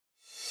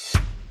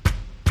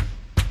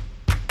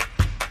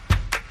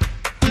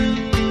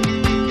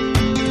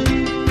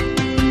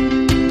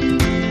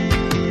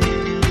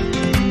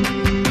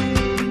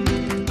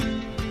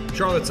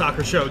Charlotte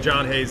Soccer Show.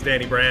 John Hayes,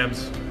 Danny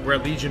Brams. We're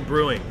at Legion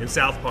Brewing in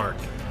South Park.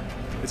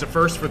 It's a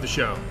first for the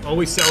show.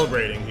 Always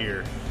celebrating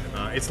here.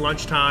 It's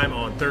lunchtime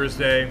on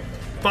Thursday.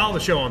 Follow the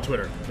show on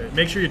Twitter.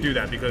 Make sure you do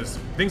that because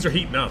things are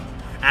heating up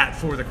at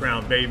For the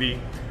Crown, baby.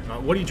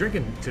 What are you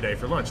drinking today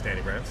for lunch,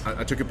 Danny Brams?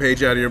 I took a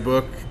page out of your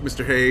book,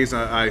 Mr. Hayes.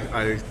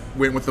 I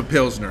went with the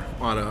Pilsner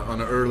on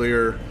an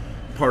earlier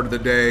part of the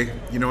day.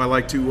 You know, I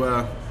like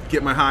to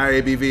get my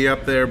high ABV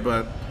up there,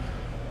 but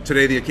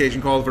today the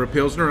occasion called for a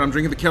Pilsner, and I'm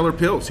drinking the Keller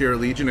Pils here at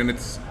Legion, and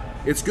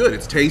it's good.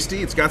 It's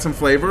tasty. It's got some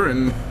flavor,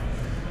 and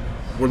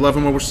we're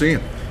loving what we're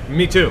seeing.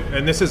 Me too.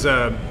 And this is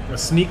a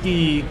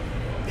sneaky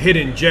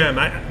hidden gem.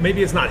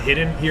 Maybe it's not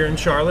hidden here in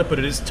Charlotte, but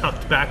it is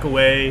tucked back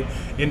away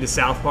into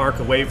South Park,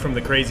 away from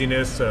the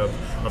craziness of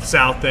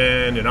South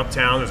End and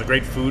Uptown. There's a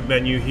great food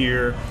menu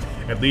here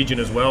at Legion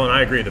as well, and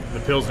I agree.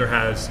 The Pilsner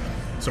has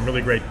some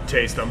really great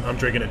taste. I'm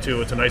drinking it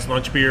too. It's a nice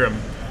lunch beer. I'm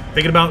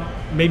thinking about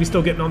maybe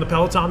still getting on the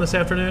Peloton this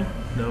afternoon.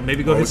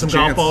 Maybe go hit some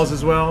golf balls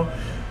as well.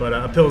 But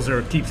a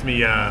Pilsner keeps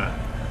me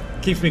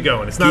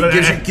going. It's not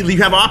you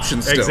have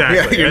options still.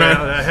 Exactly.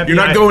 Yeah, you're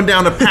not going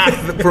down a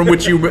path from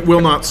which you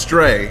will not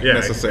stray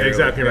necessarily.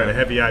 Exactly right. A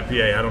heavy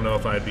IPA. I don't know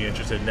if I'd be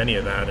interested in any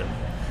of that. And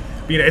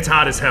it's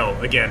hot as hell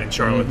again in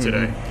Charlotte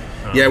today.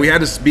 We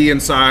had to be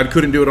inside.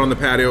 Couldn't do it on the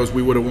patios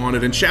we would have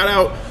wanted. And shout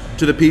out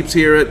to the peeps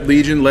here at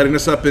Legion letting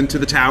us up into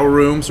the tower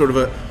room. Sort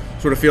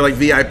of feel like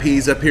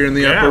VIPs up here in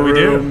the upper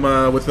room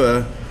with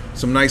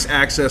some nice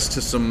access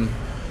to some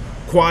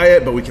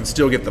quiet, but we can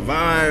still get the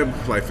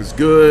vibe. Life is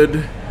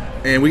good.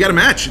 And we got a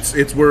match.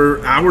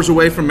 We're hours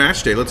away from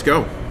match day. Let's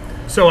go.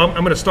 So I'm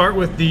going to start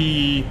with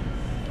the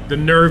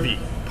nervy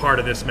part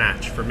of this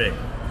match for me,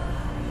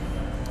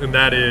 and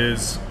that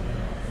is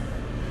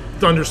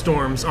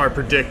thunderstorms are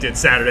predicted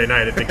Saturday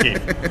night at the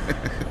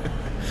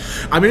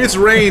Keep. I mean, it's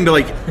rained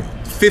like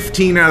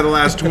 15 out of the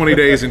last 20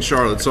 days in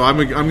Charlotte, so I'm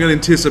going to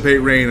anticipate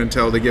rain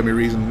until they give me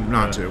reason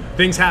not to.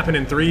 Things happen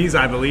in threes.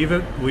 I believe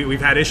it. We've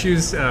had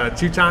issues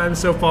 2 times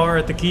so far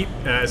at the Keep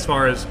as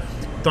far as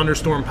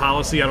thunderstorm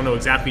policy. I don't know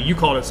exactly. You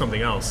called it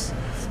something else.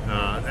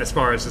 As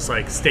far as just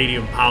like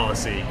stadium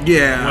policy.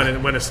 Yeah.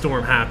 When a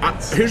storm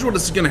happens. Here's what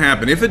is going to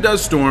happen. If it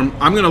does storm,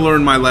 I'm going to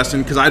learn my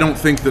lesson because I don't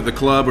think that the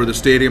club or the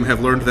stadium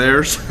have learned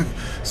theirs.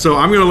 So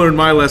I'm going to learn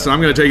my lesson.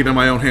 I'm going to take it in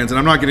my own hands, and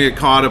I'm not going to get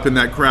caught up in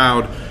that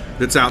crowd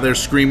that's out there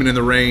screaming in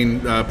the rain,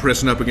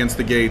 pressing up against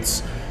the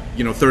gates.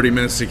 30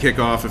 minutes to kick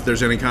off if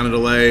there's any kind of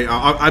delay.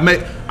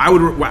 I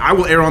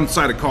will err on the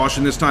side of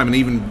caution this time and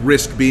even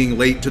risk being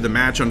late to the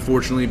match,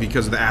 unfortunately,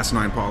 because of the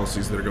asinine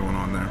policies that are going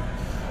on there.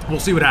 We'll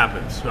see what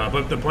happens.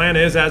 But the plan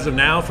is, as of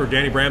now, for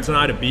Danny Brams and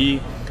I to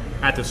be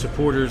at the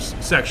supporters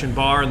section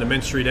bar in the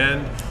Mint Street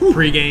End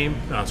pregame.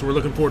 So we're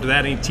looking forward to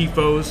that. Any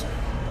tifos?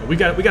 We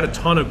got a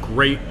ton of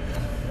great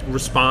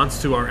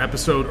response to our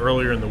episode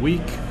earlier in the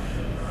week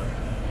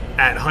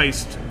at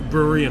Heist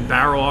Brewery and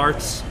Barrel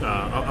Arts.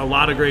 A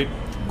lot of great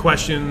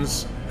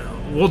questions.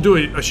 We'll do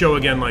a show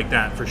again like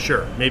that for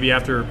sure. Maybe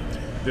after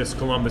this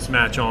Columbus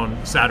match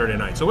on Saturday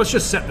night. So let's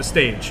just set the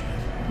stage.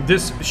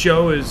 This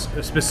show is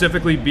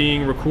specifically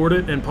being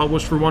recorded and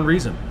published for one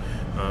reason.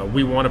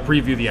 We want to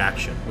preview the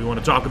action. We want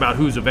to talk about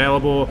who's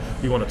available.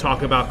 We want to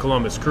talk about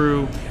Columbus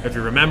Crew. If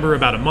you remember,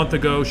 about a month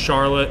ago,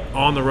 Charlotte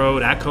on the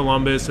road at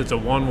Columbus. It's a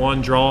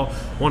 1-1 draw.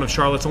 One of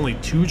Charlotte's only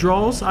 2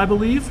 draws, I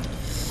believe,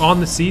 on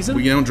the season.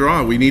 We don't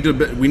draw. We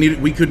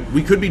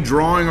could be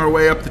drawing our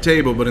way up the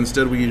table, but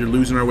instead we're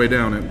losing our way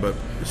down it. But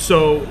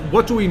so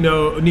what do we need to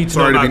know about?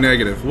 Sorry to be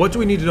negative. What do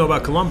we need to know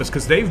about Columbus?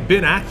 Because they've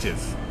been active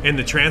in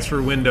the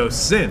transfer window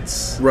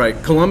since. Right.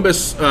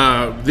 Columbus,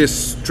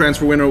 this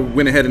transfer window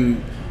went ahead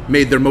and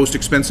made their most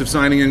expensive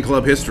signing in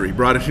club history.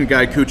 Brought in a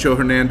guy, Cucho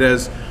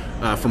Hernandez,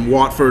 from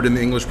Watford in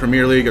the English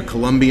Premier League, a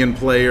Colombian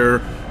player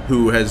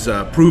who has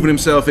proven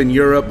himself in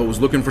Europe, but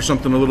was looking for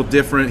something a little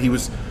different. He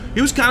was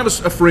kind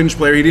of a fringe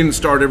player. He didn't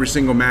start every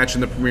single match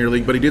in the Premier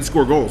League, but he did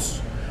score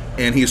goals.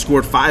 And he has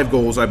scored 5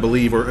 goals, I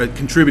believe, or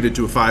contributed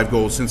to 5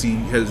 goals since he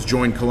has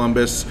joined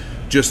Columbus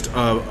just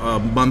a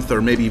month or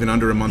maybe even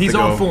under a month ago. He's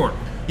on form.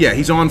 Yeah,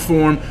 he's on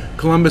form.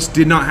 Columbus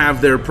did not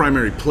have their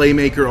primary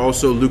playmaker,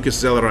 also Lucas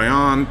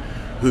Zelarayan,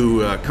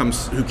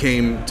 who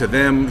came to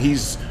them.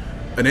 He's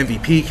an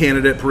MVP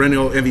candidate,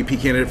 perennial MVP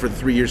candidate for the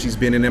 3 years he's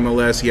been in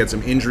MLS. He had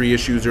some injury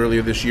issues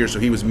earlier this year, so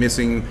he was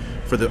missing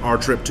for our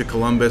trip to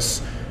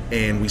Columbus,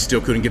 and we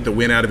still couldn't get the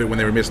win out of it when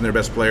they were missing their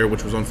best player,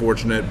 which was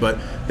unfortunate. But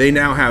they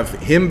now have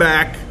him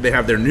back. They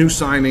have their new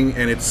signing,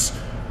 and it's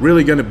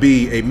really going to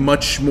be a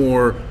much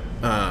more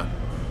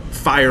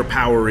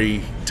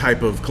firepower-y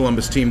type of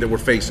Columbus team that we're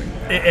facing.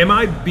 Am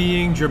I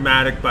being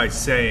dramatic by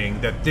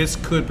saying that this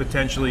could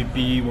potentially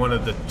be one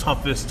of the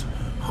toughest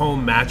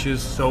home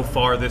matches so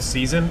far this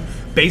season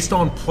based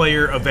on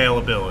player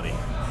availability,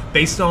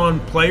 based on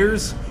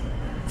players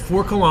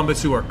for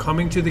Columbus who are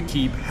coming to the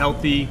Keep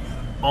healthy,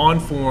 on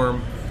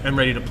form, and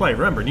ready to play?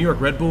 Remember, New York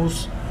Red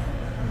Bulls,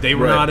 they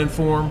were not in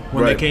form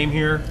when they came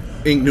here.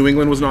 New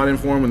England was not in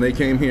form when they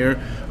came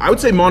here. I would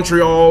say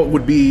Montreal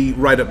would be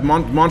right up.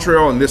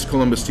 Montreal and this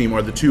Columbus team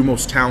are the 2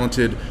 most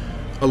talented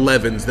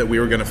 11s that we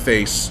were going to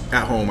face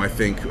at home. I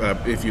think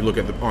if you look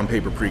at the on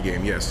paper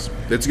pregame, yes,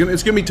 it's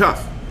gonna be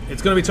tough.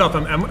 It's going to be tough.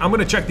 I'm going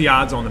to check the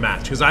odds on the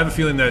match because I have a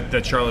feeling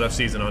that Charlotte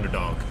FC is an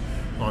underdog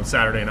on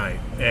Saturday night,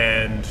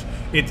 and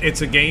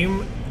it's a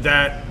game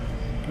that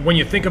when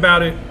you think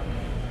about it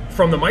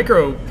from the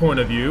micro point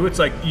of view, it's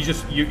like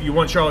you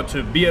want Charlotte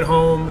to be at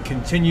home,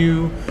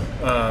 continue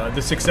the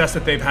success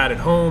that they've had at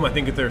home. I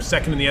think if they're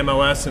second in the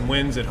MLS and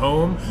wins at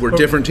home, we're a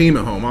different team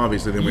at home,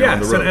 obviously, than we are on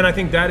the road. And I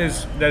think that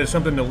is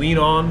something to lean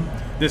on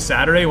this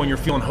Saturday when you're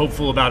feeling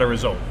hopeful about a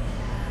result.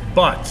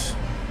 But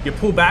you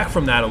pull back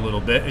from that a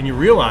little bit and you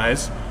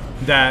realize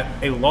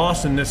that a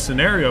loss in this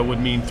scenario would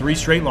mean 3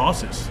 straight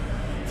losses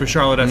for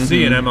Charlotte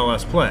FC in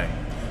MLS play.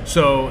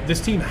 So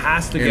this team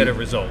has to get a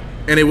result.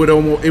 And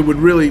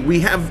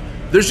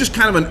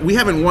we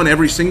haven't won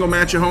every single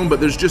match at home, but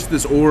there's just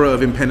this aura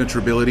of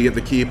impenetrability at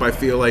the keep. I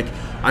feel like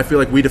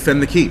we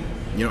defend the keep.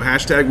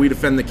 Hashtag we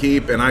defend the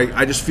keep, and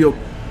I just feel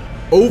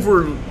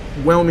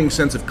overwhelming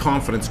sense of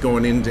confidence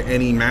going into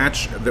any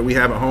match that we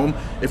have at home.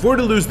 If we're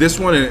to lose this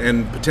one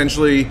and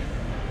potentially,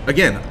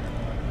 again,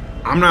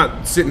 I'm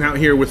not sitting out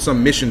here with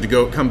some mission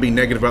to come be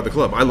negative about the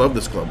club. I love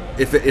this club.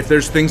 If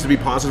there's things to be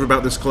positive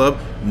about this club,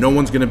 no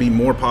one's going to be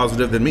more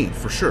positive than me,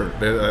 for sure.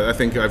 I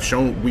think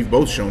we've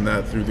both shown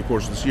that through the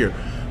course of this year.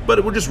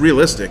 But we're just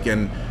realistic,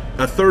 and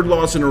a third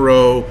loss in a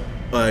row,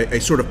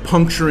 a sort of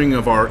puncturing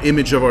of our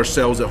image of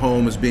ourselves at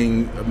home as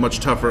being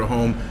much tougher at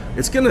home,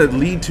 it's going to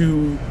lead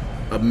to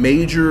a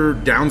major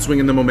downswing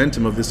in the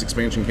momentum of this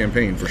expansion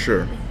campaign, for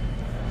sure.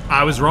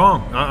 I was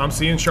wrong. I'm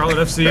seeing Charlotte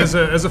FC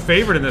as a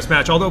favorite in this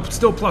match, although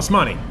still plus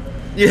money.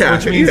 Yeah,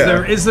 which means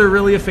is there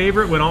really a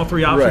favorite when all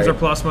 3 options are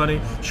plus money?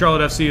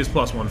 Charlotte FC is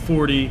plus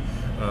 140.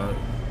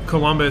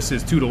 Columbus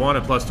is 2-1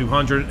 at plus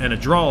 200, and a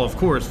draw, of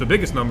course, the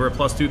biggest number at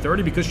plus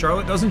 230 because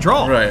Charlotte doesn't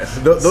draw. Right.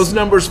 Those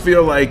numbers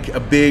feel like a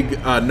big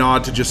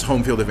nod to just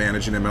home field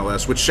advantage in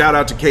MLS. Which shout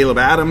out to Caleb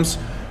Adams,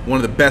 one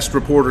of the best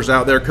reporters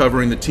out there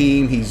covering the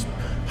team. He's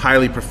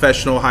highly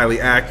professional, highly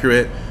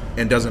accurate,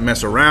 and doesn't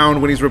mess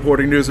around when he's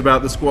reporting news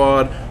about the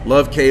squad.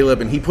 Love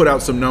Caleb, and he put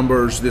out some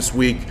numbers this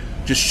week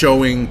just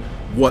showing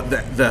what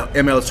the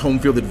MLS home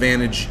field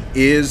advantage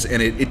is,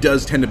 and it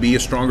does tend to be a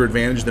stronger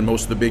advantage than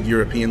most of the big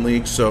European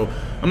leagues. So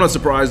I'm not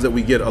surprised that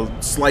we get a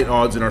slight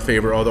odds in our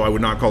favor, although I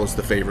would not call us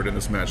the favorite in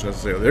this match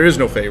necessarily. There is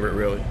no favorite,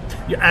 really.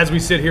 Yeah, as we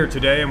sit here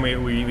today and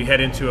we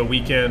head into a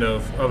weekend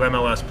of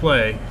MLS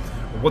play,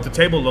 what the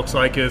table looks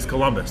like is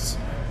Columbus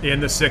in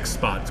the 6th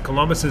spot.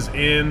 Columbus is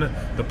in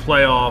the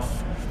playoff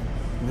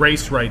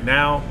race right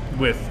now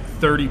with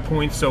 30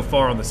 points so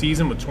far on the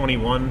season with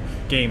 21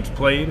 games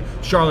played.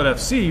 Charlotte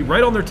FC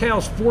right on their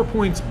tails, 4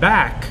 points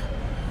back,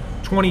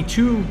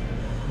 22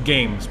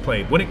 games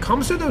played. When it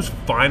comes to those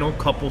final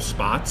couple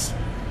spots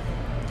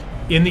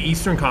in the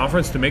Eastern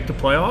Conference to make the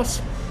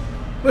playoffs,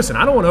 listen,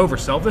 I don't want to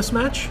oversell this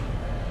match,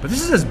 but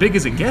this is as big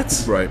as it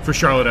gets for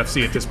Charlotte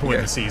FC at this point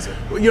in the season.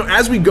 Well,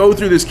 as we go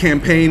through this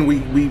campaign,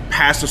 we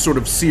pass a sort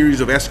of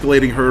series of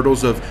escalating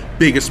hurdles of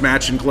biggest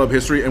match in club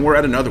history, and we're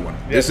at another one.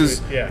 This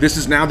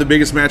is now the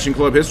biggest match in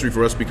club history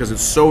for us because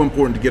it's so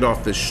important to get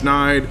off this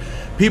schneid.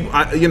 People,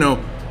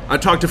 I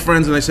talk to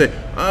friends and they say,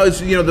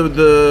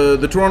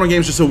 the Toronto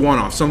game's just a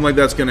one-off. Something like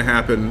that's going to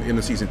happen in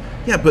the season.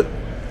 Yeah, but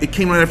it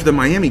came right after the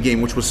Miami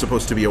game, which was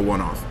supposed to be a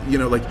one-off.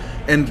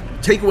 And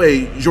take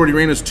away Jordi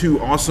Reyna's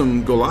 2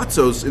 awesome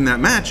golazzos in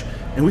that match,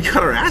 and we got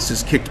our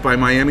asses kicked by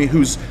Miami,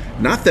 who's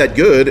not that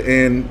good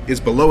and is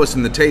below us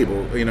in the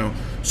table.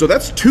 So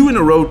that's 2 in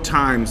a row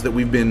times that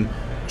we've been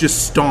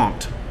just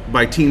stomped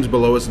by teams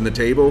below us in the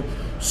table.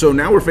 So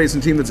now we're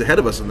facing a team that's ahead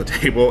of us in the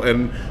table,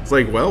 and it's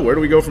like, well, where do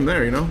we go from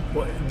there?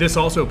 Well, this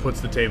also puts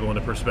the table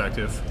into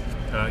perspective.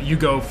 You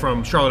go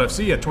from Charlotte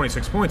FC at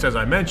 26 points, as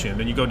I mentioned,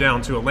 and you go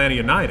down to Atlanta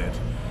United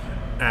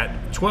at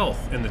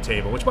 12th in the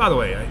table, which, by the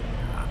way,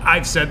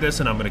 I've said this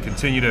and I'm going to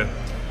continue to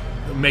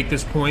make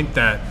this point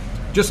that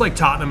just like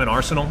Tottenham and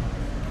Arsenal,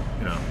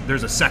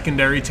 there's a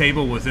secondary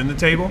table within the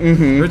table.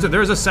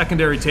 There's a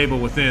secondary table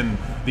within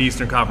the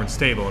Eastern Conference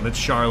table, and it's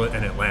Charlotte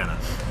and Atlanta.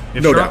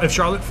 If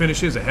Charlotte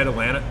finishes ahead of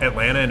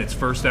Atlanta in its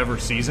first ever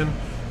season,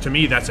 to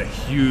me that's a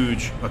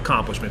huge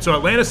accomplishment. So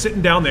Atlanta's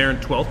sitting down there in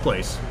 12th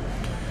place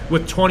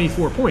with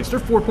 24 points. They're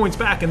 4 points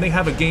back, and they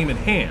have a game in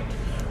hand,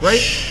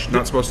 right?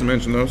 Not supposed to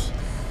mention those.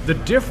 The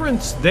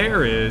difference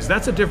there is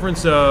that's a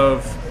difference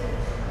of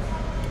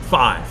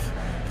 5.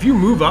 If you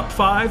move up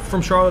 5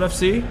 from Charlotte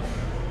FC,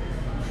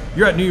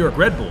 you're at New York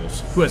Red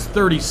Bulls, who has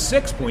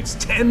 36 points,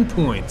 10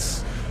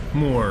 points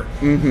more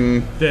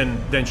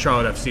than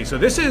Charlotte FC. So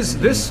this is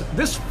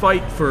this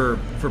fight for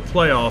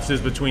playoffs is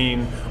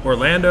between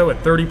Orlando at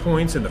 30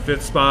 points in the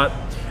 5th spot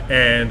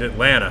and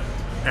Atlanta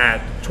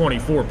at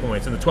 24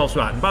 points in the 12th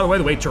spot. And by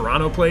the way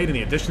Toronto played and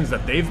the additions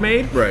that they've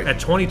made at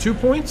 22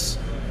 points,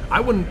 I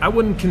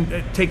wouldn't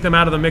take them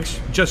out of the mix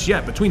just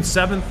yet. Between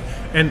 7th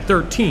and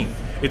 13th,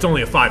 it's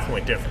only a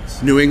 5-point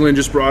difference. New England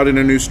just brought in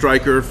a new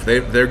striker.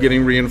 They're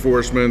getting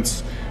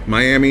reinforcements.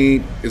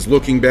 Miami is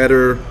looking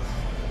better.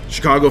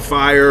 Chicago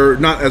Fire,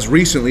 not as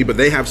recently, but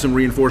they have some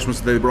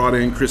reinforcements that they brought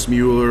in. Chris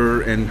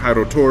Mueller and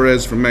Jairo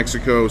Torres from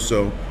Mexico.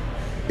 So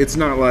it's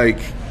not like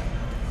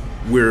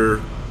we're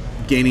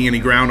gaining any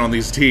ground on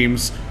these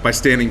teams by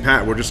standing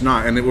pat. We're just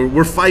not, and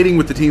we're fighting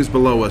with the teams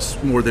below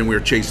us more than we're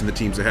chasing the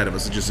teams ahead of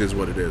us. It just is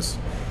what it is.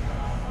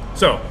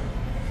 So,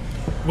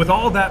 with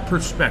all that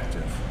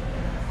perspective,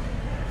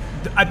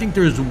 I think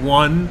there's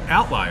one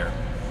outlier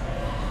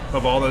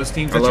of all those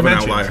teams that you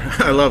mentioned. I love an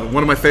outlier. I love it.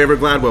 One of my favorite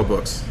Gladwell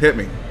books. Hit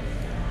me.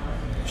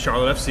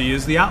 Charlotte FC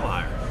is the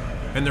outlier.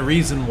 And the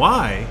reason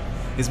why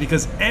is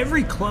because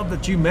every club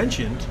that you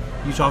mentioned,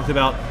 you talked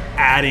about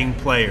adding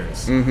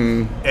players,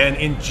 an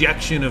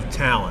injection of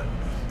talent,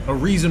 a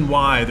reason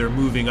why they're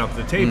moving up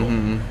the table.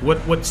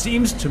 What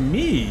seems to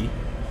me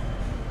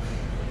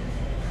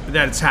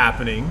that it's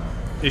happening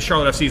is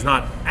Charlotte FC is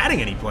not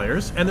adding any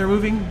players, and they're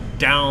moving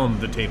down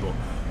the table.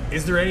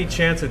 Is there any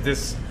chance that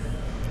this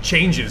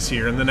changes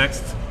here in the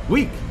next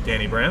week,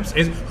 Danny Brams?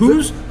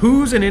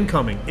 Who's an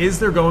incoming? Is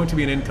there going to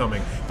be an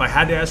incoming? If I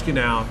had to ask you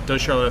now,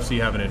 does Charlotte FC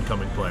have an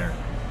incoming player?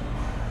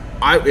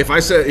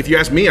 If you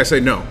ask me, I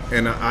say no,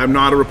 and I'm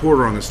not a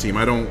reporter on this team.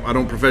 I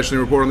don't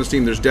professionally report on this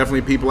team. There's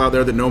definitely people out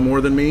there that know more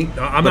than me.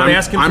 I'm not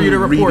asking for you to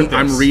report this.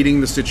 I'm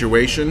reading the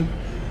situation.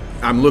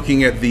 I'm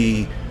looking at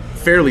the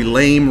fairly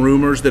lame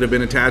rumors that have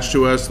been attached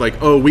to us,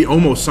 like, oh, we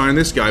almost signed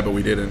this guy, but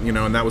we didn't,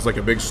 and that was like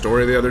a big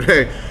story the other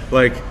day.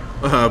 Like,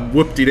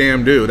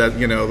 whoop-de-damn-do.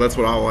 That's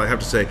what all I have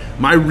to say.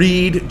 My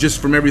read, just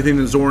from everything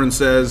that Zoran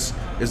says,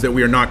 is that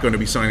we are not going to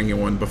be signing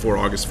anyone before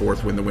August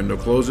 4th when the window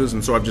closes,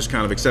 and so I've just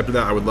kind of accepted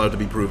that. I would love to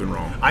be proven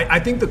wrong. I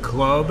think the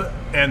club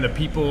and the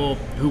people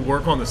who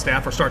work on the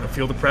staff are starting to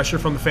feel the pressure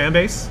from the fan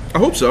base. I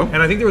hope so. And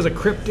I think there was a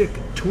cryptic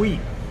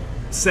tweet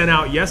sent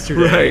out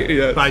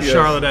yesterday by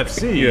Charlotte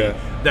FC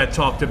that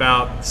talked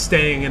about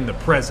staying in the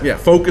present. Yeah,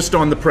 focused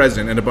on the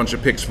present, and a bunch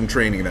of pics from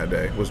training that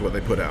day was what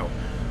they put out.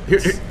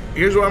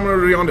 Here's what I'm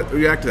going to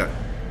react to that.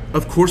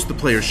 Of course the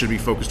players should be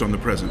focused on the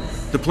present.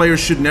 The players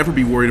should never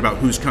be worried about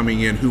who's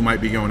coming in, who might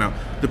be going out.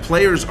 The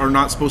players are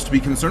not supposed to be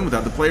concerned with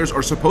that. The players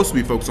are supposed to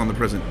be focused on the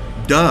present.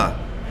 Duh.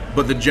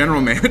 But the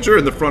general manager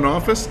and the front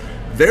office,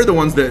 they're the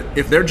ones that,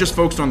 if they're just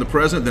focused on the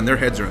present, then their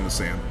heads are in the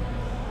sand.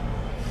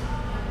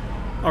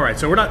 All right,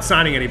 so we're not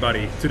signing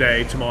anybody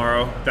today,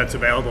 tomorrow, that's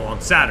available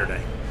on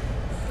Saturday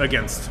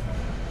against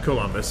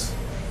Columbus.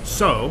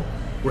 So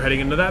we're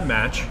heading into that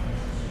match.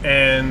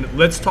 And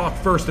let's talk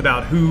first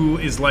about who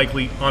is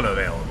likely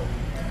unavailable.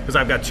 Because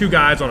I've got two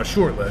guys on a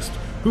short list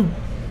who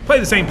play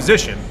the same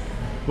position,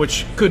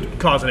 which could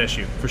cause an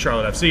issue for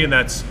Charlotte FC, and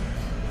that's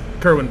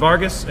Kerwin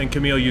Vargas and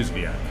Kamil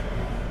Jóźwiak.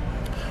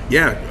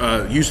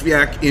 Yeah,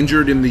 Jóźwiak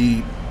injured in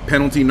the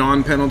penalty,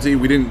 non-penalty.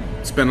 We didn't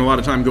spend a lot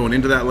of time going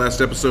into that last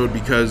episode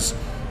because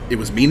it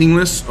was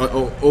meaningless,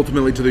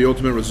 ultimately to the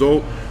ultimate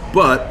result.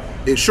 But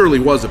it surely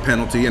was a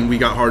penalty, and we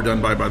got hard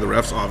done by the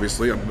refs,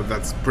 obviously. But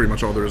that's pretty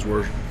much all there is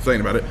worth saying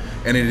about it.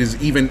 And it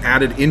is even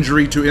added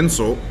injury to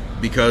insult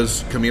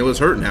because Kamil is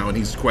hurt now, and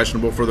he's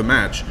questionable for the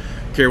match.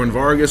 Kerwin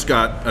Vargas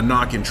got a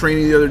knock in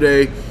training the other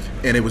day,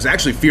 and it was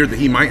actually feared that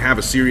he might have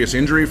a serious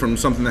injury from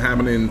something that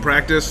happened in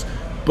practice.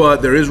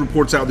 But there is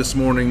reports out this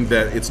morning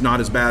that it's not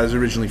as bad as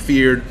originally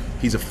feared.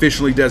 He's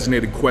officially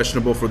designated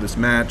questionable for this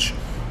match,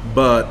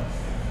 but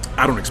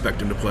I don't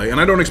expect him to play, and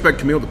I don't expect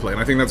Kamil to play,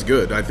 and I think that's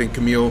good. I think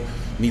Kamil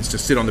needs to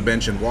sit on the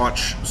bench and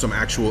watch some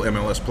actual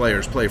MLS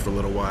players play for a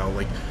little while.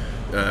 Like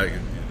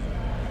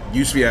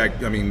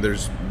Jóźwiak, I mean,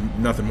 there's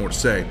nothing more to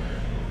say.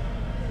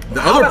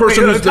 The other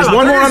person, there's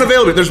one more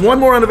unavailability. There's one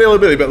more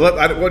unavailability, but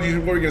what are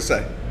you going to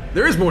say?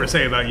 There is more to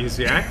say about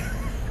Jóźwiak,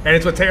 and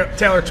it's what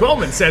Taylor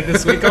Twellman said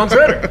this week on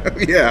Twitter.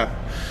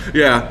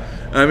 Yeah.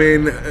 I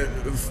mean,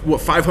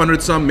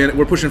 500 some minutes?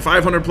 We're pushing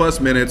 500 plus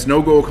minutes,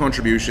 no goal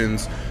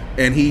contributions,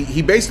 and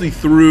he basically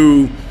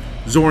threw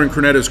Zoran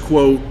Krneta's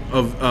quote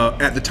of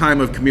at the time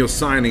of Kamil's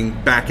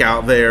signing back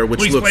out there,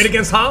 which he's played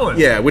against Holland.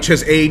 Yeah, which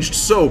has aged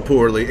so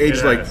poorly,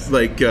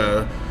 like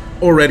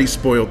already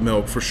spoiled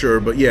milk for sure.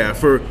 But yeah,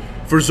 for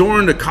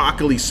Zoran to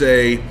cockily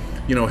say,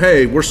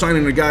 hey, we're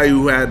signing a guy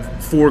who had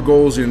 4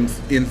 goals in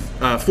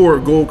 4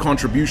 goal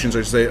contributions, I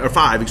should say, or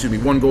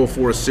 5, 1 goal,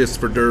 4 assists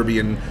for Derby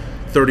in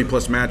 30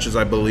 plus matches,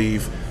 I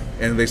believe.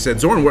 And they said,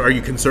 Zoran, are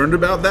you concerned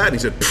about that? And he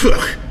said,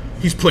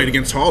 he's played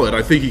against Holland.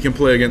 I think he can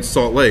play against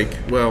Salt Lake.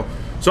 Well,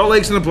 Salt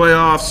Lake's in the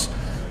playoffs.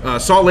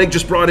 Salt Lake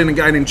just brought in a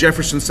guy named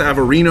Jefferson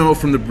Savarino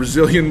from the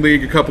Brazilian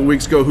League a couple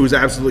weeks ago who's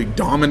absolutely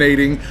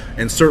dominating,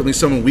 and certainly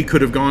someone we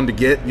could have gone to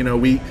get.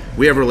 We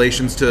have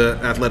relations to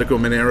Atletico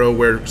Mineiro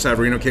where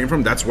Savarino came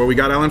from. That's where we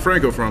got Alan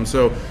Franco from.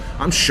 So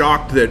I'm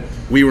shocked that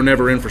we were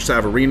never in for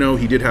Savarino.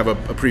 He did have a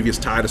previous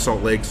tie to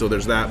Salt Lake, so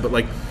there's that.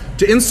 But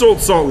to insult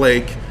Salt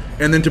Lake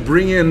and then to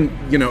bring in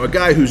a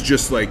guy who's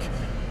just like,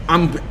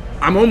 I'm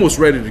almost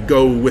ready to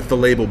go with the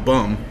label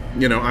bum.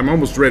 I'm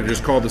almost ready to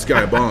just call this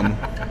guy a bum.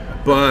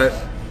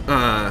 But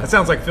that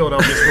sounds like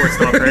Philadelphia Sports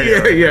Talk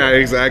Radio. yeah,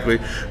 exactly.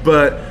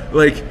 But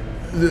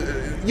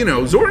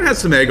Zoran has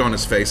some egg on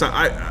his face.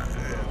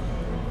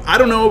 I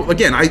don't know.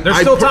 Again, there's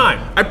still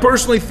time. I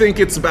personally think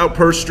it's about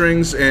purse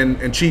strings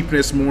and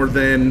cheapness more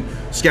than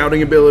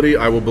scouting ability.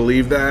 I will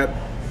believe that.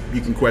 You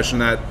can question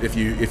that if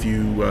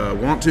you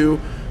want to.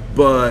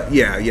 But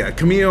yeah,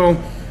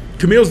 Kamil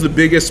Camille's the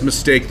biggest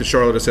mistake the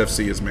Charlotte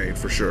SFC has made,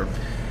 for sure.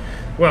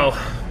 Well,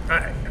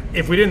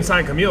 if we didn't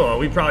sign Camille,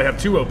 we'd probably have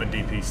 2 open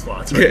DP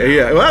slots right now.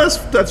 Yeah. Well,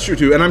 that's true,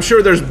 too. And I'm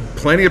sure there's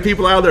plenty of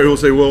people out there who will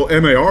say, well,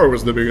 MAR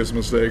was the biggest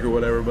mistake or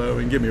whatever, but I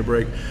mean, give me a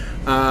break.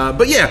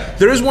 But yeah,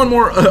 there is one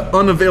more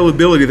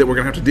unavailability that we're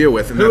going to have to deal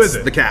with, and Who that's is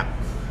it? the cap.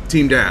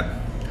 Team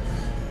Dad.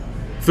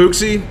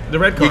 Fuchsie, The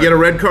red card. you get a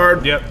red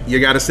card, Yep.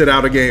 you got to sit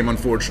out a game,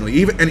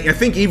 unfortunately. And I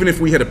think even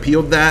if we had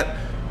appealed that,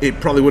 it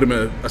probably would have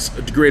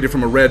been degraded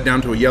from a red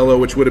down to a yellow,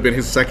 which would have been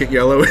his second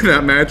yellow in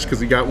that match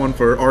because he got one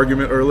for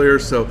argument earlier.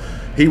 So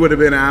he would have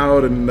been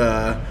out, and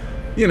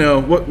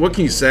what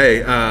can you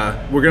say?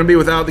 We're going to be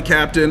without the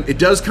captain. It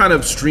does kind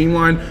of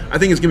streamline. I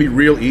think it's going to be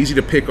real easy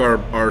to pick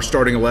our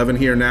starting 11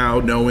 here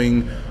now,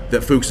 knowing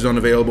that Fuchs is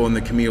unavailable and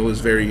that Camille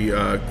is very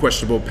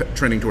questionable,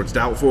 trending towards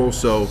doubtful.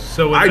 So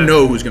I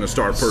know who's going to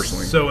start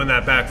personally. So in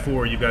that back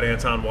 4, you've got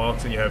Anton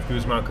Walks and you have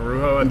Guzman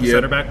Carujo at the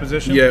center back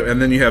position? Yeah, and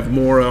then you have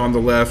Mora on the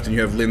left and you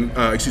have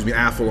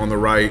Affle on the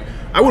right.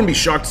 I wouldn't be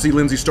shocked to see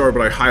Lindsay start,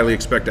 but I highly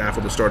expect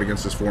Affle to start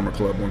against his former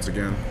club once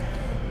again.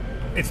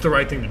 It's the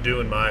right thing to do,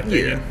 in my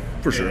opinion.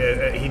 Yeah, for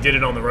sure. He did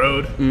it on the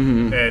road,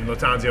 and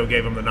Latanzio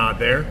gave him the nod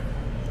there.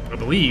 I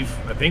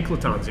think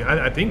Latanzio.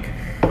 I think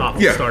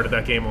Affle started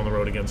that game on the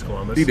road against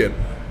Columbus. He did.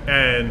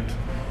 And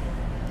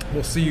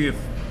we'll see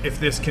if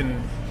this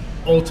can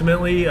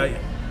ultimately, I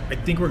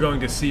think we're going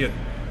to see a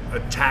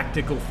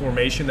tactical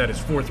formation that is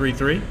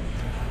 4-3-3.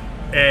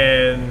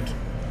 And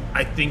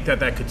I think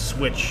that could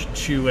switch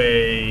to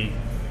a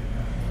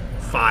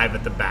 5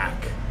 at the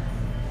back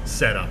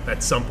setup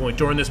at some point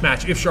during this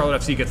match if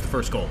Charlotte FC gets the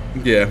first goal.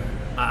 Yeah.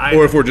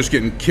 Or if we're just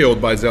getting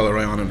killed by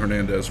Zelarayan and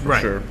Hernandez, for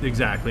sure. Right,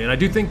 exactly. And I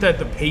do think that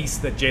the pace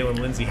that Jalen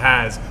Lindsay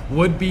has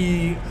would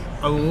be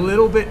a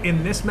little bit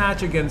in this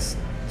match against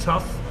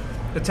tough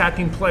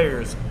attacking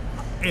players.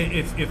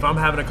 If I'm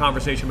having a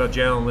conversation about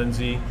Jalen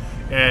Lindsay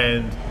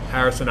and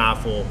Harrison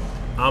Affle,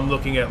 I'm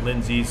looking at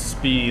Lindsay's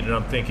speed and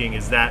I'm thinking,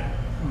 is that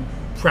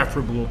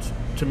preferable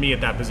to me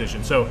at that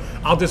position? So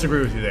I'll disagree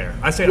with you there.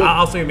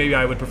 I'll say maybe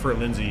I would prefer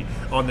Lindsay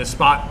on this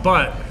spot,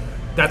 but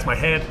that's my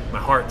head. My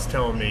heart's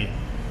telling me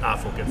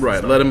Affle gets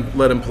right. Let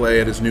him play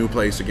at his new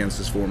place against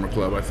his former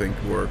club. I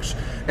think works.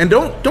 And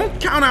don't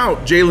count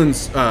out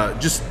Jalen's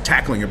just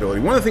tackling ability.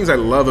 One of the things I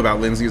love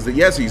about Lindsay is that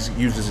yes, he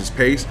uses his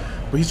pace,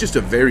 but he's just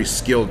a very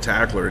skilled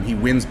tackler and he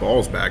wins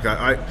balls back.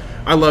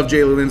 I love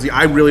Jalen Lindsay.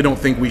 I really don't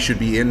think we should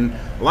be in.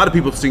 A lot of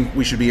people think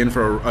we should be in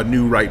for a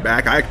new right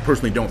back. I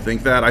personally don't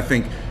think that. I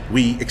think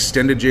we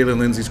extended Jalen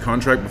Lindsay's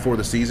contract before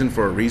the season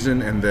for a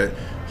reason, and that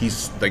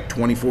he's like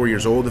 24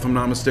 years old, if I'm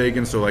not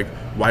mistaken. So like,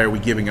 why are we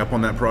giving up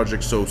on that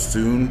project so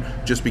soon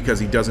just because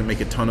he doesn't make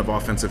a ton of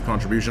offensive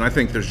contribution? I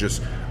think the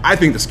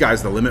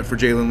sky's the limit for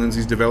Jalen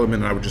Lindsay's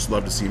development, and I would just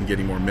love to see him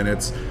getting more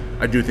minutes.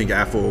 I do think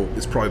Affle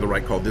is probably the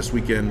right call this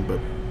weekend, but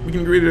we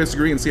can agree to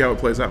disagree and see how it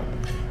plays out.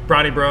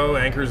 Bronny Bro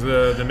anchors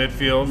the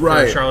midfield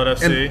for Charlotte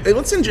FC. And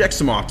let's inject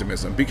some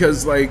optimism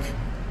because, like,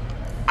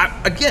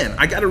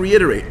 I got to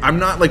reiterate, I'm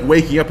not like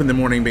waking up in the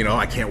morning being,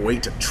 I can't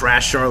wait to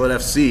trash Charlotte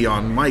FC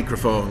on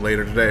microphone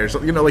later today or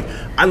something. Like,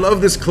 I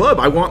love this club.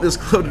 I want this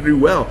club to do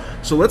well.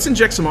 So let's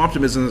inject some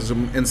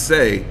optimism and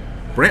say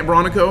Brant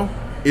Bronico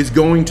is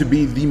going to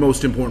be the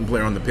most important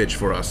player on the pitch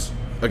for us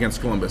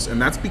against Columbus,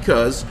 and that's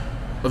because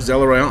of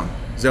Zelarayan.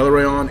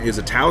 Zelarayan is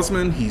a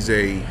talisman. He's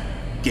a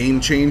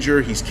game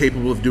changer. He's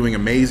capable of doing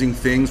amazing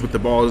things with the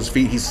ball at his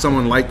feet. He's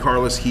someone like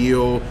Carlos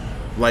Heel,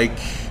 like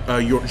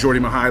Jordi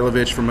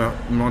Mihailovic from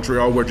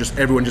Montreal, where just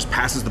everyone just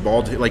passes the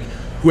ball to, like,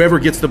 whoever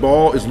gets the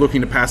ball is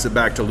looking to pass it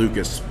back to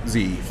Lucas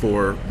Z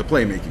for the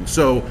playmaking.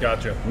 So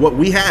gotcha. What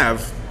we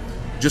have,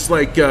 just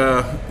like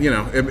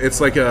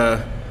it's like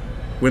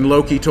when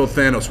Loki told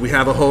Thanos, we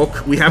have a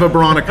Hulk, we have a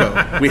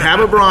Bronico. We have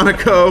a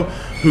Bronico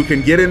who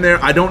can get in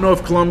there. I don't know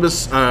if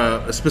Columbus,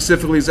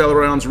 specifically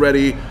Zelarayan's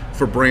ready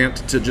for Brant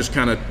to just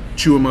kind of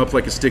chew him up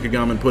like a stick of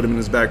gum and put him in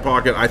his back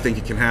pocket. I think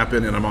it can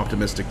happen, and I'm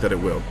optimistic that it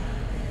will.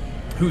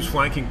 Who's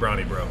flanking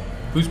Bronny Bro?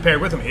 Who's paired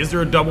with him? Is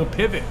there a double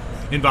pivot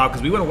involved?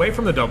 Because we went away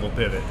from the double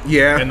pivot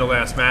in the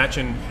last match,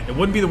 and it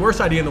wouldn't be the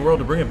worst idea in the world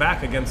to bring it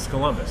back against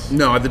Columbus.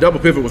 No, the double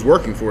pivot was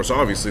working for us,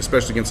 obviously,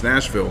 especially against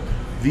Nashville.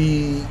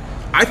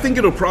 I think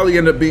it'll probably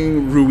end up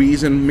being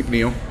Ruiz and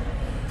McNeil.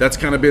 That's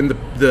kind of been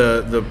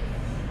the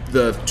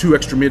two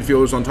extra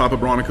midfielders on top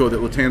of Bronico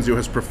that Latanzio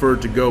has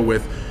preferred to go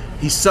with.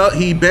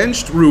 He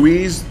benched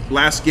Ruiz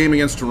last game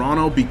against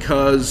Toronto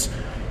because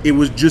it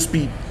would just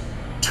be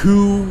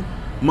too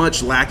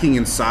much lacking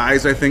in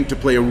size, I think, to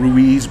play a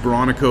Ruiz,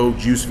 Bronico,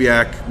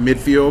 Jusviak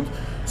midfield.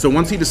 So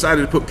once he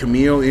decided to put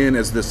Camille in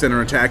as the center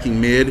attacking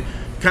mid,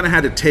 kind of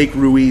had to take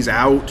Ruiz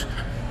out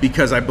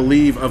because I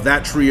believe of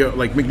that trio,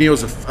 like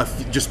McNeil's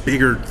a just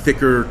bigger,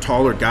 thicker,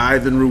 taller guy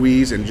than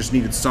Ruiz and just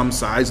needed some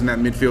size in that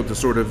midfield to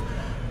sort of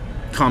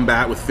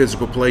combat with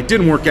physical play.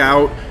 Didn't work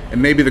out,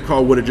 and maybe the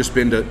call would have just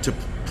been to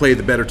play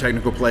the better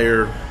technical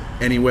player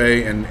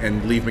anyway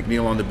and leave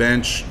McNeil on the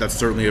bench. That's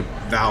certainly a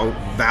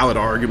valid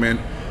argument.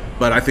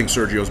 But I think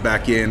Sergio's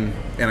back in,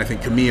 and I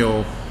think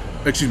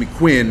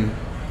Quinn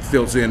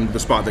fills in the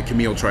spot that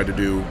Camille tried to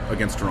do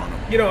against Toronto.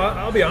 You know,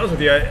 I'll be honest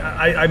with you.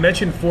 I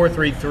mentioned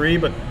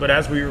 4-3-3, but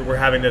as we were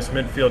having this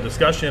midfield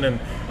discussion, and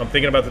I'm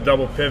thinking about the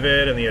double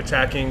pivot and the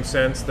attacking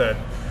sense that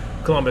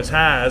Columbus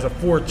has, a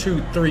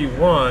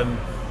 4-2-3-1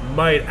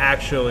 might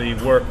actually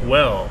work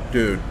well,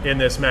 dude, in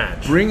this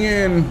match. Bring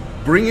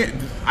it.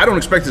 I don't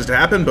expect this to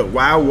happen, but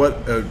wow, what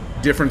a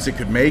difference it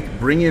could make.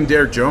 Bring in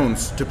Derek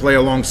Jones to play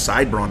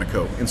alongside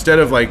Bronico instead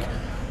of like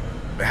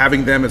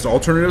having them as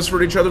alternatives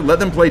for each other. Let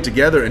them play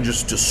together and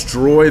just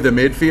destroy the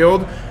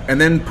midfield,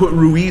 and then put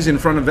Ruiz in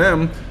front of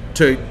them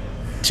to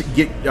take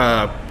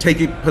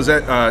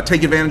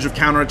advantage of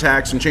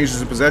counterattacks and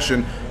changes of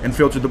possession and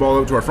filter the ball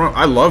out to our front.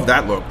 I love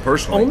that look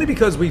personally. Only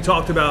because we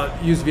talked about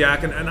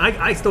Jóźwiak, and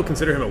I still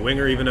consider him a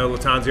winger, even though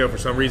Latanzio for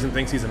some reason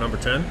thinks he's a number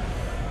 10.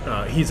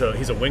 He's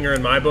a winger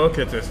in my book.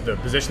 It's the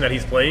position that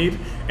he's played,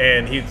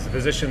 and he's the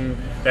position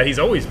that he's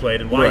always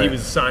played, and why he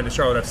was signed to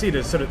Charlotte FC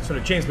to sort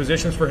of change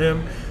positions for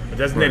him. A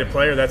designated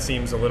player, that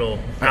seems a little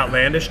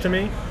outlandish to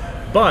me.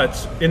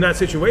 But in that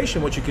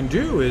situation, what you can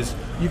do is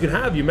you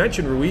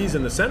mentioned Ruiz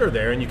in the center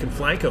there, and you can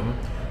flank him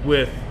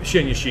with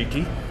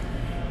Shinyashiki,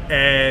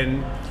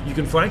 and you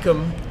can flank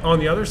him on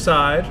the other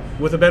side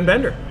with a Ben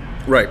Bender.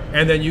 Right.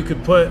 And then you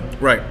could put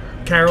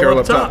Carroll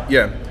up top.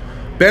 Yeah.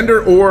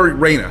 Bender or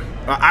Reyna.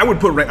 I would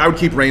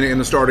keep Reyna in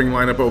the starting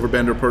lineup over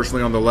Bender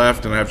personally on the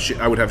left, and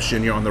I would have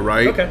Shinya on the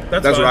right. Okay,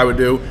 that's what I would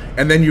do.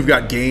 And then you've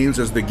got Gaines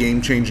as the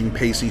game-changing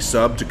pacey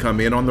sub to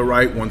come in on the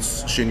right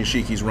once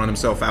Shinyashiki's run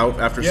himself out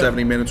after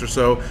 70 minutes or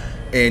so,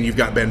 and you've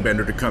got Ben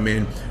Bender to come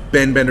in.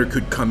 Ben Bender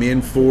could come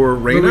in for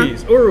Reyna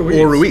or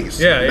Ruiz.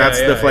 That's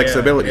the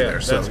flexibility there.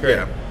 That's so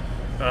great.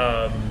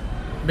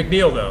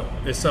 McNeil though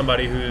is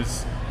somebody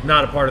who's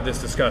not a part of this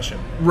discussion.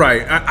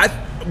 Right.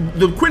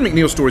 The Quinn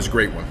McNeil story is a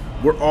great one.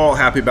 We're all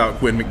happy about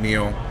Quinn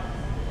McNeil.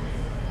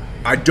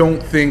 I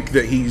don't think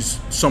that he's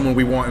someone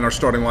we want in our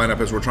starting lineup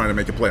as we're trying to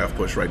make a playoff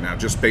push right now,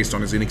 just based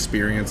on his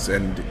inexperience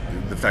and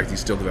the fact he's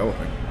still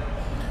developing.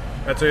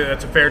 That's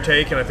a fair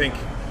take, and I think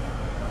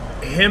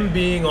him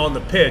being on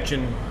the pitch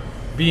and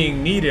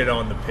being needed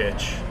on the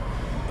pitch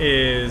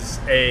is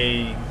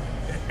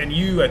and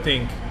you, I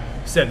think,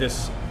 said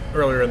this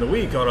earlier in the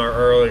week on our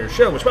earlier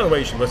show, which, by the way,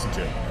 you should listen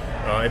to.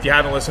 If you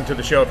haven't listened to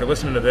the show, if you're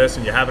listening to this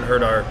and you haven't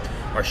heard our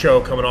show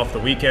coming off the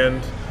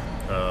weekend,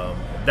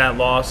 that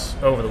loss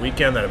over the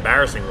weekend, that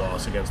embarrassing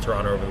loss against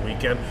Toronto over the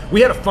weekend,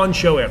 we had a fun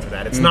show after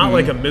that. It's not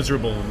like a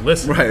miserable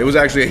listen. Right. It was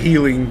actually a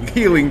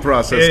healing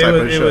process type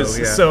of show.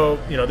 So,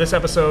 this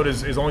episode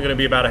is only going to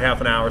be about a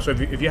half an hour. So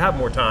if you have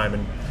more time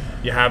and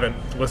you haven't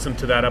listened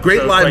to that episode,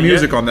 great live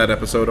music on that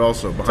episode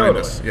also behind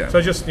us. Yeah. So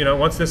just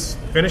once this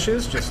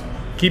finishes, just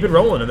keep it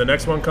rolling, and the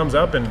next one comes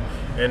up, and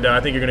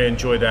I think you're going to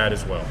enjoy that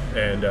as well.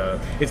 And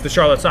it's the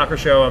Charlotte Soccer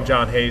Show. I'm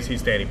John Hayes.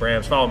 He's Danny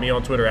Brams. Follow me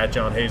on Twitter at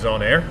John Hayes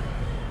on Air.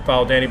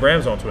 Follow Danny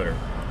Brams on Twitter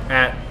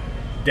at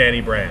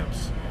Danny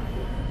Brams.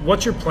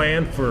 What's your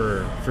plan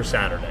for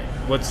Saturday?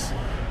 What's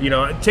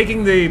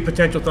taking the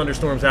potential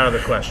thunderstorms out of the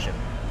question?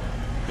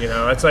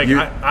 It's like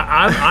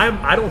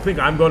I don't think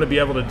I'm going to be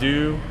able to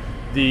do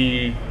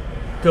the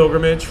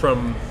pilgrimage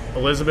from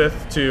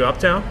Elizabeth to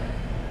Uptown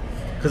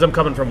because I'm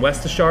coming from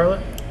west to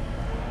Charlotte.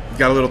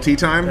 Got a little tea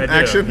time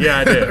action? Yeah,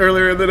 I did.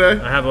 Earlier in the day?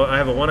 I have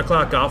a 1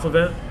 o'clock golf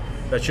event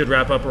that should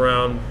wrap up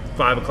around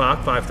 5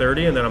 o'clock,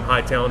 5:30, and then I'm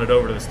hightailing it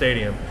over to the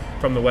stadium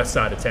from the west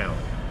side of town.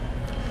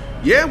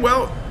 Yeah,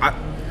 well,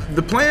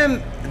 the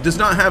plan does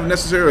not have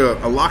necessarily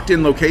a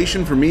locked-in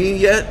location for me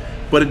yet,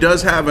 but it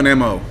does have an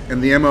MO,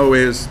 and the MO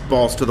is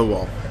balls to the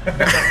wall.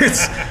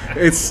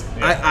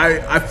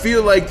 I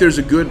feel like there's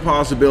a good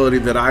possibility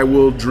that I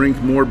will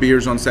drink more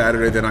beers on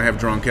Saturday than I have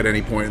drunk at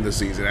any point in the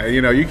season.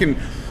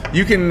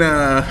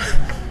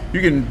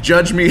 You can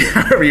judge me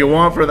however you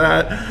want for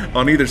that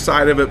on either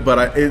side of it,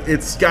 but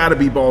it's got to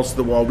be balls to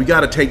the wall. We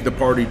got to take the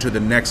party to the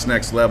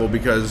next level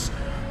because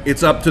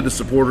it's up to the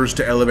supporters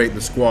to elevate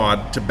the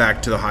squad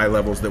back to the high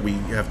levels that we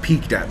have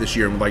peaked at this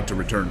year and would like to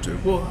return to.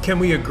 Well, can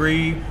we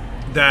agree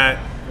that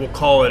we'll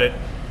call it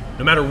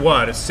no matter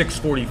what, a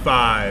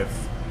 6:45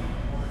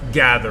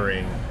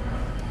 gathering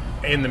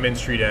in the Min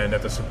Street end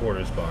at the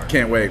supporters bar?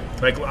 Can't wait.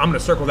 Like, I'm going to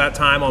circle that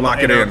time on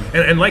lock it in,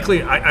 and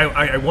likely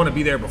I want to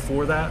be there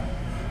before that.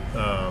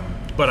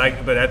 But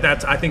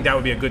I think that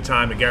would be a good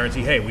time to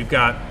guarantee. Hey, we've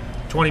got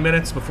 20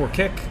 minutes before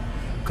kick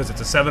because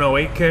it's a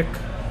 7:08 kick,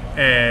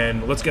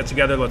 and let's get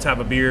together. Let's have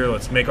a beer.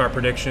 Let's make our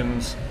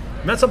predictions.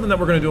 And that's something that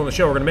we're going to do on the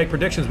show. We're going to make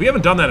predictions. We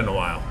haven't done that in a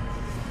while.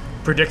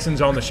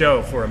 Predictions on the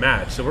show for a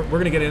match. So we're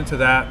going to get into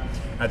that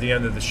at the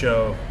end of the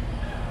show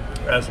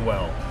as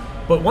well.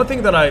 But one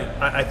thing that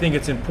I think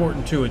it's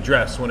important to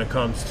address when it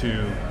comes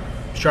to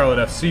Charlotte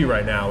FC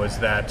right now is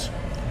that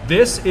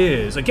this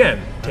is,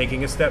 again,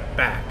 taking a step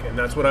back, and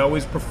that's what I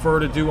always prefer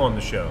to do on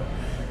the show.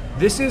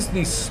 This is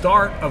the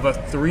start of a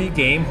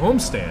 3-game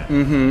homestand.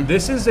 Mm-hmm.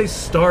 This is a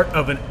start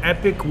of an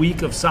epic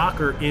week of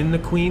soccer in the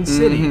Queen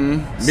City.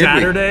 Mm-hmm.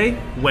 Saturday,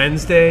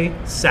 Wednesday,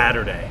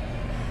 Saturday.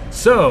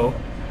 So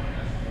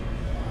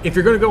if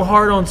you're going to go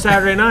hard on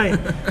Saturday night,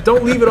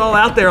 don't leave it all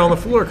out there on the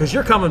floor because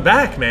you're coming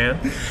back, man.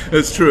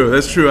 That's true.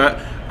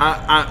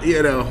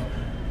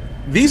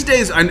 These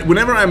days,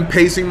 whenever I'm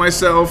pacing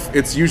myself,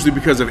 it's usually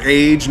because of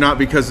age, not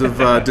because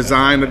of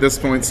design at this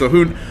point. So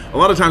a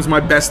lot of times my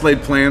best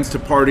laid plans to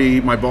party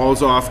my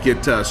balls off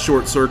get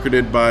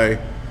short-circuited by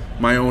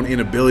my own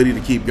inability to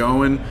keep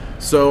going.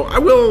 So I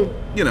will,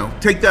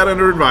 take that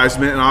under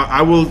advisement, and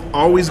I will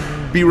always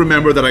be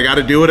remembered that I got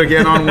to do it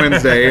again on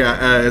Wednesday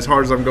as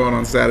hard as I'm going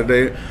on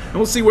Saturday. And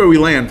we'll see where we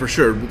land for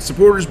sure.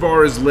 Supporters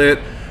Bar is lit.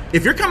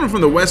 If you're coming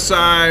from the west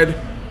side,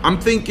 I'm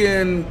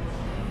thinking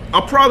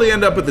I'll probably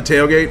end up at the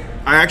tailgate.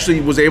 I actually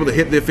was able to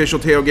hit the official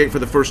tailgate for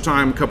the first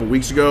time a couple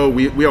weeks ago.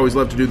 We always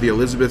love to do the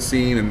Elizabeth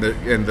scene and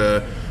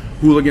the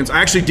hooligans.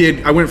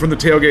 I went from the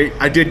tailgate.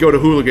 I did go to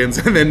hooligans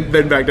and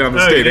then back down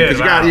the stadium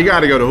because you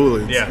got to go to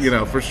hooligans,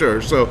 yes. For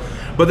sure. So,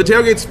 but the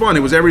tailgate's fun. It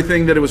was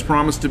everything that it was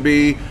promised to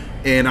be,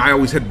 and I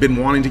always had been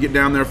wanting to get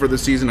down there for the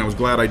season. I was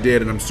glad I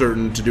did, and I'm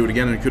certain to do it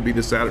again. And it could be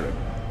this Saturday.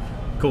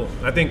 Cool.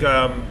 I think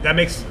that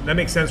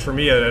makes sense for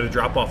me at a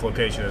drop-off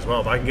location as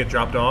well. If I can get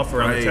dropped off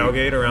around the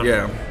tailgate around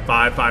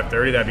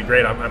 5:30, that'd be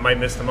great. I might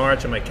miss the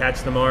march. I might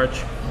catch the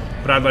march,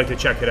 but I'd like to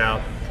check it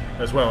out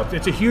as well.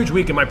 It's a huge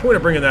week, and my point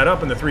of bringing that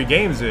up in the 3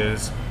 games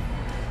is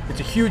it's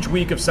a huge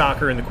week of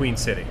soccer in the Queen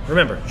City.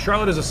 Remember,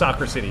 Charlotte is a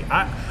soccer city.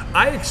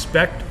 I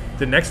expect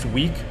the next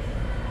week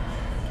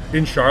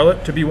in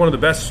Charlotte to be one of the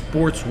best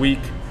sports week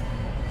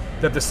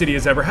that the city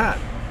has ever had,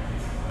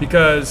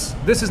 because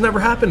this has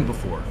never happened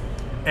before.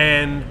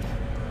 And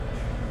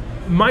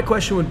my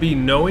question would be,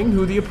 knowing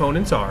who the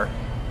opponents are,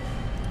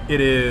 it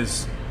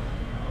is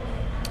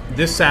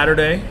this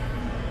Saturday,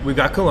 we've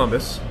got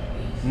Columbus.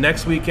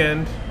 Next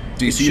weekend,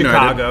 DC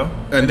Chicago.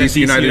 United. And DC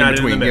United in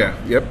between,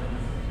 Yep.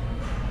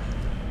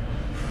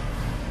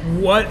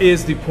 What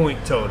is the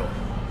point total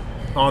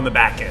on the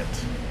back end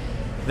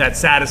that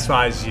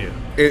satisfies you?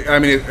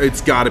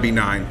 It's got to be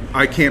 9.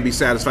 I can't be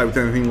satisfied with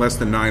anything less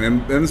than 9.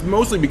 And it's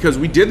mostly because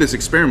we did this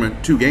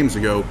experiment 2 games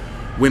ago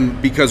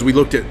because we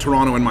looked at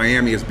Toronto and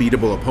Miami as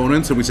beatable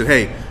opponents, and we said,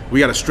 hey, we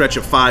got a stretch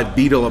of 5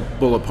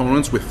 beatable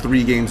opponents with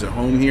 3 games at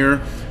home here.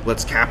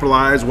 Let's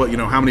capitalize.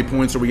 How many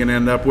points are we going to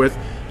end up with?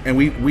 And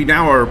we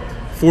now are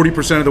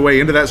 40% of the way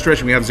into that stretch,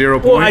 and we have 0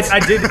 points.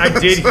 Well, I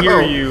did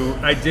hear you.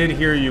 I did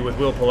hear you with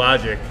Will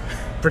Pelagic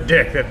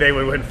predict that they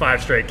would win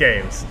 5 straight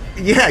games.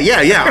 Yeah.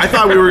 I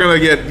thought we were going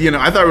to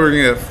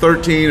get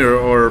 13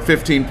 or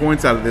 15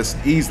 points out of this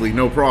easily,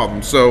 no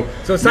problem. So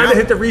it's time to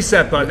hit the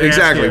reset button.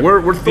 Exactly.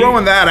 We're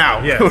throwing that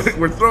out. Yes.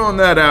 We're throwing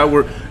that out.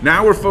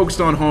 We're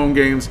focused on home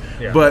games,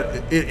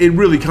 but it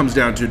really comes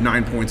down to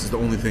 9 points is the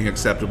only thing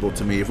acceptable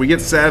to me. If we get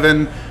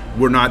 7,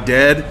 we're not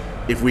dead.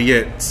 If we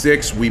get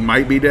 6, we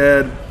might be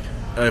dead.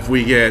 If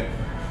we get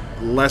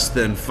less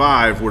than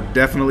 5, we're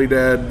definitely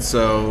dead.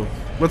 So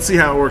let's see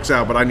how it works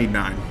out, but I need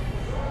 9.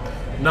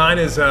 9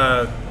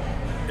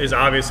 is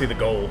obviously the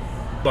goal,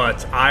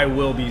 but I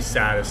will be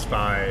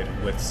satisfied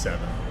with 7.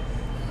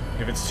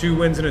 If it's 2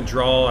 wins and a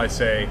draw, I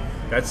say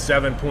that's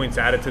 7 points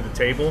added to the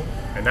table,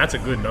 and that's a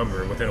good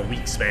number within a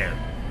week span,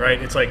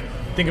 right? It's like,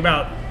 think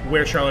about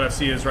where Charlotte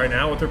FC is right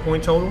now with their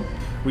point total.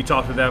 We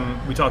talked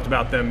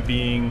about them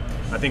being,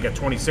 I think, at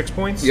 26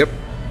 points. Yep.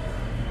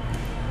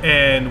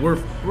 And we're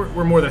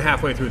more than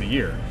halfway through the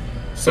year.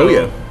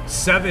 So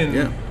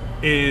 7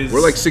 is...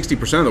 We're like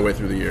 60% of the way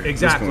through the year.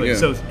 Exactly. Point,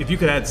 So if you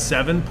could add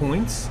 7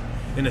 points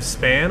in a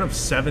span of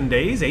 7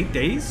 days, 8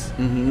 days,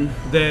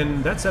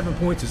 then that 7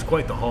 points is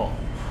quite the haul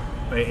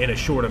in a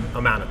short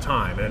amount of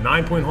time. And a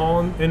 9-point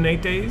haul in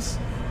 8 days,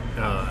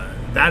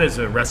 that is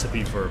a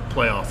recipe for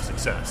playoff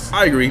success.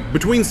 I agree.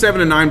 Between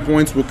 7 and 9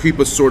 points will keep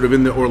us sort of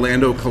in the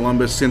Orlando,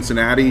 Columbus,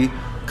 Cincinnati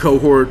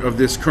cohort of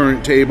this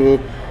current table.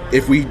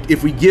 If we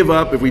give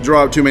up, if we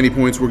draw up too many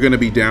points, we're going to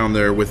be down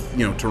there with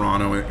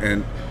Toronto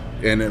and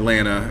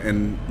Atlanta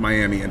and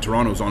Miami, and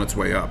Toronto's on its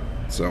way up.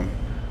 So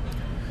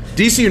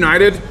DC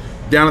United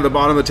down at the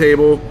bottom of the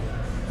table.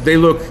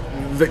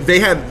 They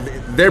had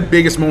their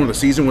biggest moment of the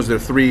season was their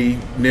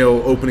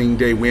 3-0 opening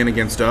day win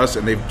against us,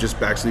 and they've just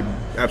actually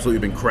absolutely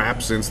been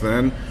crap since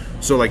then.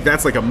 So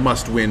that's like a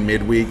must-win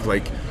midweek.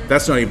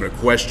 That's not even a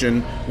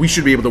question. We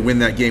should be able to win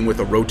that game with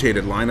a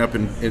rotated lineup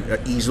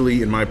and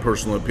easily, in my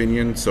personal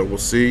opinion. So we'll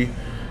see.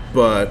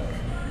 But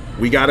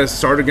we got to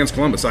start against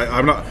Columbus.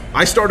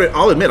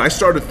 I'll admit, I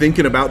started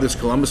thinking about this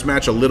Columbus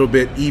match a little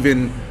bit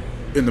even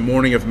in the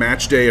morning of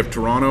match day of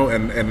Toronto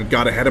and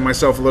got ahead of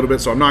myself a little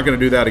bit. So I'm not going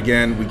to do that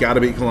again. We got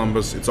to beat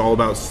Columbus. It's all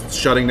about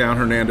shutting down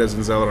Hernandez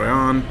and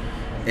Zelarayan,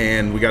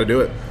 and we got to do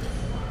it.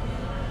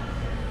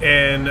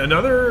 And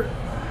another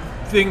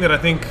thing that I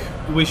think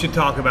we should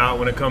talk about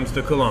when it comes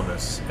to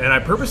Columbus, and I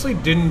purposely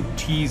didn't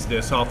tease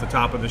this off the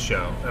top of the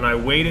show, and I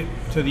waited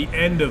to the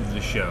end of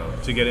the show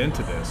to get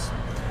into this,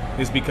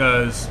 is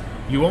because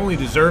you only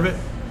deserve it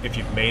if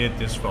you've made it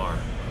this far.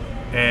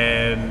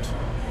 And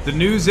the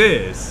news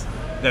is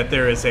that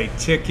there is a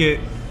ticket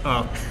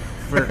up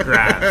for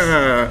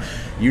grabs.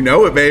 You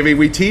know it, baby.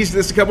 We teased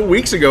this a couple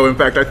weeks ago. In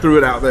fact, I threw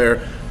it out there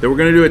that we're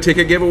going to do a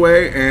ticket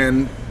giveaway,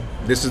 and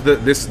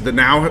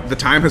now the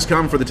time has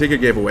come for the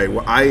ticket giveaway.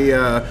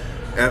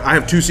 I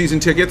have 2 season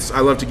tickets.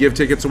 I love to give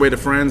tickets away to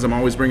friends. I'm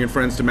always bringing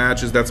friends to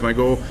matches. That's my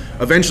goal.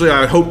 Eventually,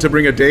 I hope to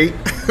bring a date,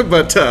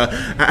 but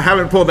I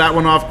haven't pulled that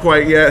one off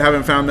quite yet.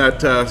 Haven't found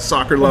that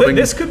soccer-loving...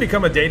 This could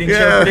become a dating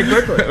show pretty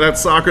quickly. That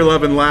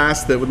soccer-loving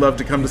lass that would love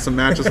to come to some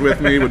matches with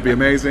me would be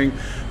amazing.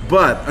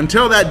 But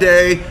until that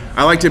day,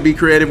 I like to be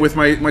creative with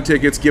my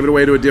tickets, give it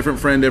away to a different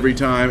friend every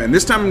time. And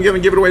this time I'm going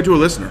to give it away to a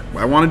listener.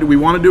 We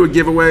want to do a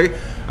giveaway.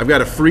 I've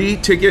got a free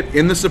ticket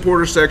in the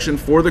supporter section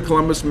for the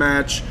Columbus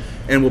match,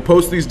 and we'll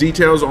post these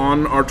details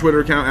on our Twitter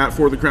account at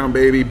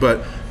 @ForTheCrownBaby.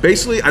 But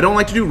basically, I don't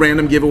like to do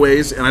random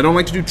giveaways, and I don't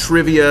like to do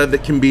trivia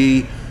that can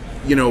be,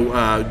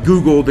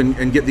 Googled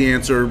and get the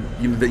answer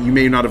that you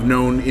may not have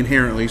known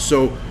inherently.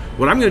 So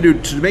what I'm going to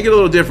do to make it a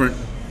little different,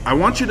 I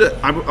want you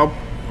to...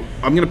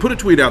 I'm going to put a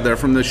tweet out there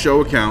from the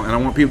show account, and I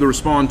want people to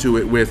respond to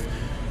it with,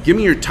 give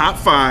me your top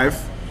 5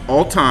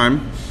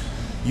 all-time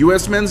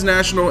U.S. men's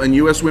national and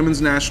U.S. women's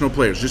national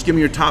players. Just give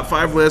me your top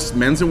 5 list,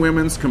 men's and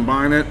women's,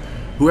 combine it.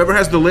 Whoever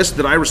has the list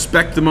that I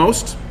respect the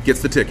most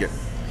gets the ticket.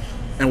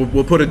 And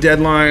we'll put a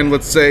deadline,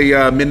 let's say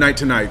midnight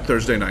tonight,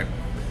 Thursday night.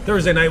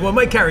 Thursday night. Well, it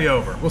might carry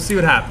over. We'll see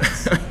what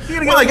happens.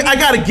 Well, I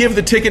got to give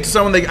the ticket to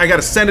someone. I got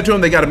to send it to them.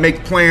 They got to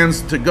make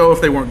plans to go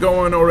if they weren't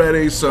going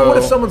already. So well, what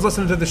if someone's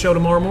listening to the show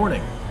tomorrow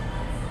morning?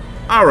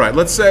 All right,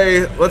 let's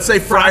say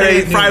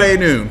Friday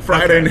noon.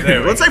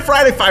 Let's say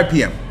Friday 5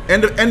 p.m.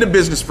 End of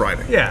business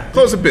Friday. Yeah.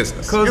 Close of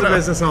business. Close of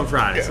business on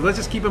Friday. Yeah. So let's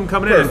just keep them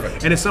coming Perfect.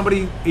 in. And if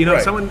somebody,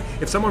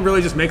 if someone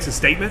really just makes a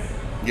statement,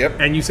 yep,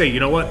 and you say, you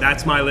know what,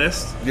 that's my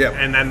list. Yep.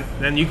 And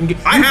then you can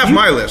get. I have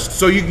my list,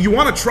 so you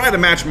want to try to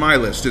match my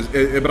list,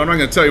 but I'm not going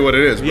to tell you what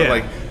it is. But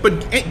yeah.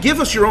 But give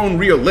us your own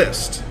real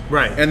list.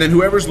 Right. And then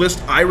whoever's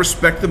list I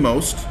respect the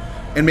most,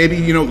 and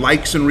maybe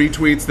likes and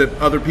retweets that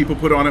other people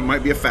put on it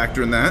might be a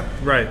factor in that.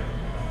 Right.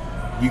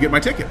 You get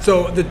my ticket.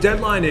 So the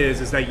deadline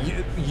is that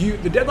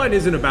the deadline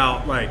isn't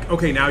about like,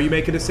 okay, now you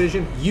make a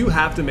decision. You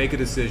have to make a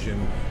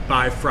decision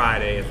by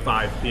Friday at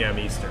 5 p.m.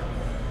 Eastern.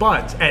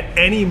 But at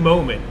any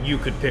moment, you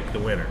could pick the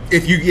winner.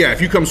 If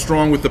you come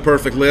strong with the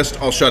perfect list,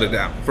 I'll shut it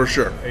down for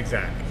sure.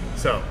 Exactly.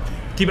 So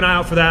keep an eye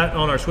out for that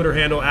on our Twitter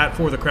handle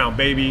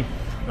 @ForTheCrownBaby.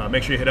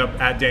 Make sure you hit up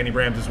 @Danny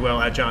Brams as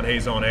well, @John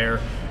Hayes on air,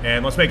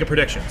 and let's make a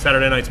prediction.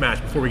 Saturday night's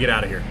match before we get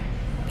out of here.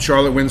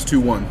 Charlotte wins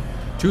 2-1.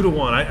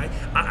 2-1.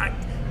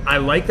 I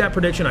like that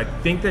prediction. I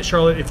think that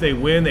Charlotte, if they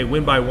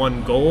win by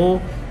 1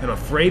 goal. I'm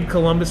afraid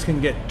Columbus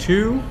can get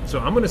 2. So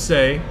I'm going to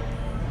say,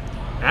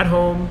 at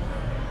home,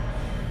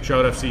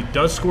 Charlotte FC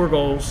does score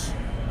goals,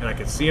 and I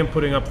could see them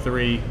putting up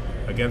 3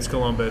 against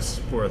Columbus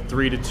for a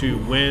 3-2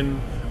 win,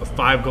 a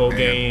 5-goal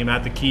game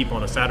at the Keep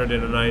on a Saturday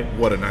night.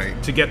 What a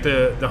night. To get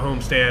the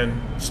homestand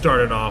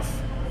started off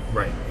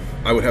right.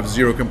 I would have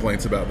 0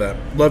 complaints about that.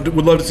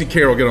 Would love to see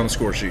Carroll get on the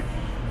score sheet.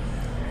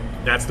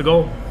 That's the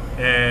goal.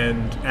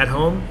 And at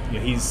home,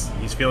 he's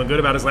feeling good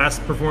about his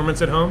last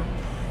performance at home.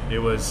 It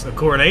was a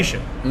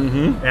coronation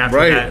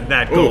after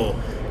that goal.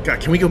 Ooh. God,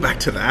 can we go back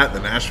to that, the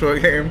Nashville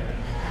game?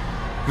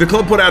 The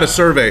club put out a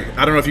survey.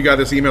 I don't know if you got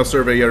this email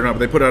survey yet or not, but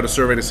they put out a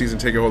survey to season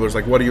ticket holders,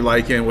 like, what are you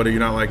liking, what are you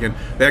not liking?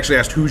 They actually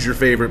asked, who's your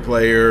favorite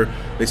player?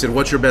 They said,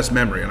 what's your best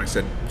memory? And I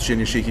said,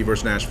 Shinyashiki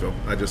versus Nashville.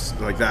 I just,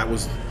 that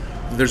was,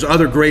 there's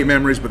other great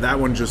memories, but that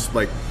one just,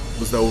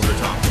 was the over the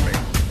top for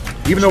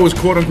me. Even though it was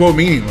quote-unquote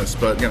meaningless,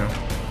 but,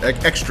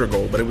 extra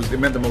goal, but it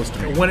meant the most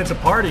to me. When it's a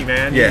party,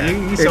 man, yeah,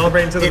 you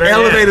celebrate until the very end.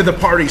 It elevated end.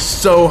 the party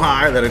so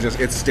high that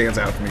it stands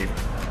out for me.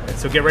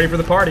 So get ready for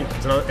the party.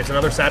 It's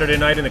another Saturday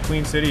night in the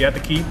Queen City at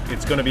the Keep.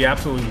 It's going to be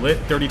absolutely lit.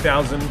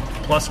 30,000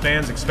 plus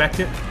fans expect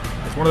it.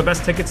 It's one of the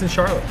best tickets in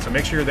Charlotte. So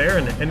make sure you're there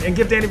and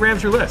give Danny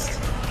Brams your list,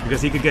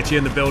 because he could get you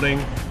in the building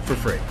for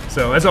free.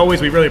 So as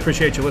always, we really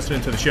appreciate you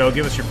listening to the show.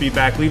 Give us your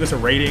feedback. Leave us a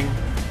rating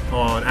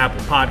on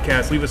Apple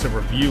Podcasts. Leave us a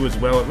review as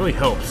well. It really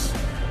helps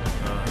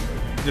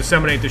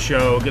disseminate the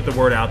show, get the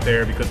word out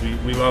there, because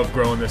we love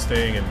growing this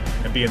thing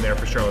and being there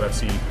for Charlotte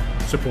FC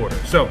supporters.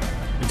 So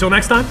until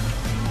next time,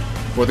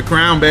 for the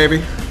crown,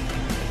 baby.